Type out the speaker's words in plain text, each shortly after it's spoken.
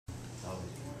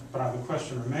But the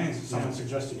question remains, if someone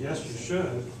suggested, yes, you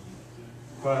should,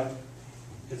 but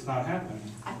it's not happening.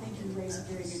 I think you raise a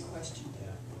very good question.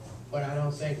 But I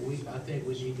think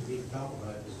we need to be talking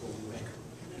about it before we make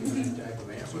any type of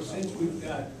answer. So since we've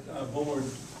got a board,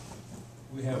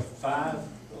 we have 5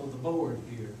 of the board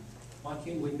here, why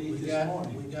can't we meet this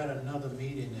morning? We got another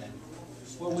meeting at.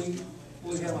 Well,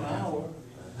 we have an hour.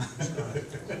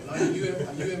 Are you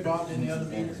involved in the other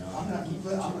meeting? I'm not,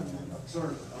 I'm an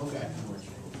observer. Okay.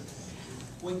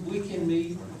 We can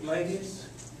meet, ladies.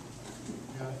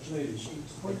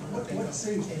 What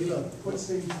seems to be, what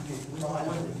seems to be?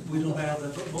 We don't have the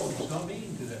board, it's not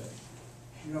meeting today.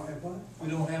 You don't have one? We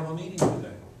don't have a meeting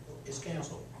today. It's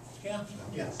canceled. It's canceled.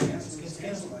 Yes. It's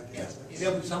canceled, I guess.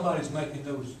 Yeah, but somebody's making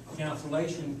those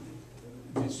cancellation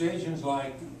decisions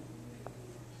like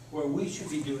where we should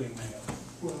be doing now.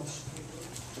 Well,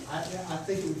 I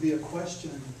think it would be a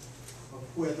question of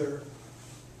whether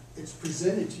it's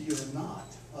presented to you or not.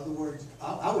 In other words,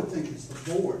 I would think it's the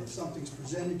board. If something's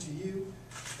presented to you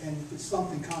and if it's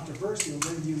something controversial,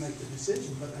 then you make the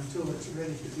decision. But until it's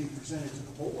ready to be presented to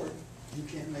the board, you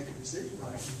can't make a decision,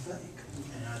 I don't think.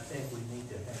 And I think we need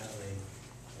to have a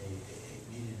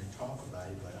meeting to talk about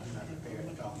it, but I'm not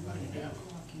prepared to talk about it now.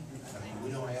 I mean,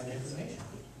 we don't have the information.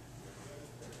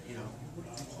 You know.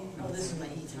 Oh, this is my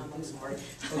e-time, I'm sorry.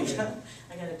 I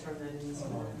gotta turn that in this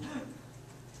morning.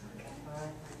 All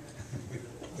right.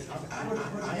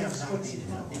 I am not meeting.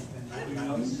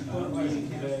 Not meeting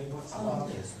today. No.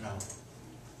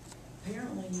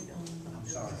 Apparently, I'm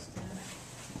sorry.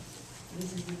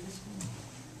 Lisa did this one,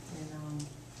 and,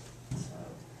 so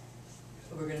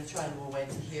we're gonna try, we'll wait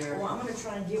to hear. Well, I'm gonna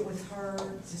try and get with her to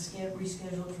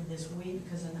reschedule for this week,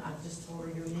 because I just told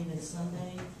her you're leaving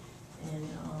Sunday, and,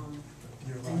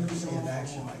 You're going to see an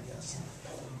action, I guess.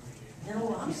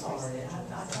 no, I'm sorry, I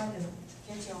tried to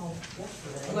catch y'all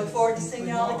yesterday. Look forward to seeing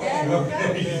y'all again.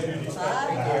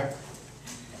 Bye.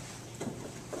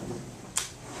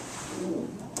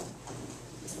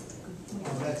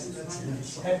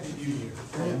 That's Happy New Year.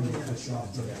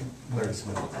 That's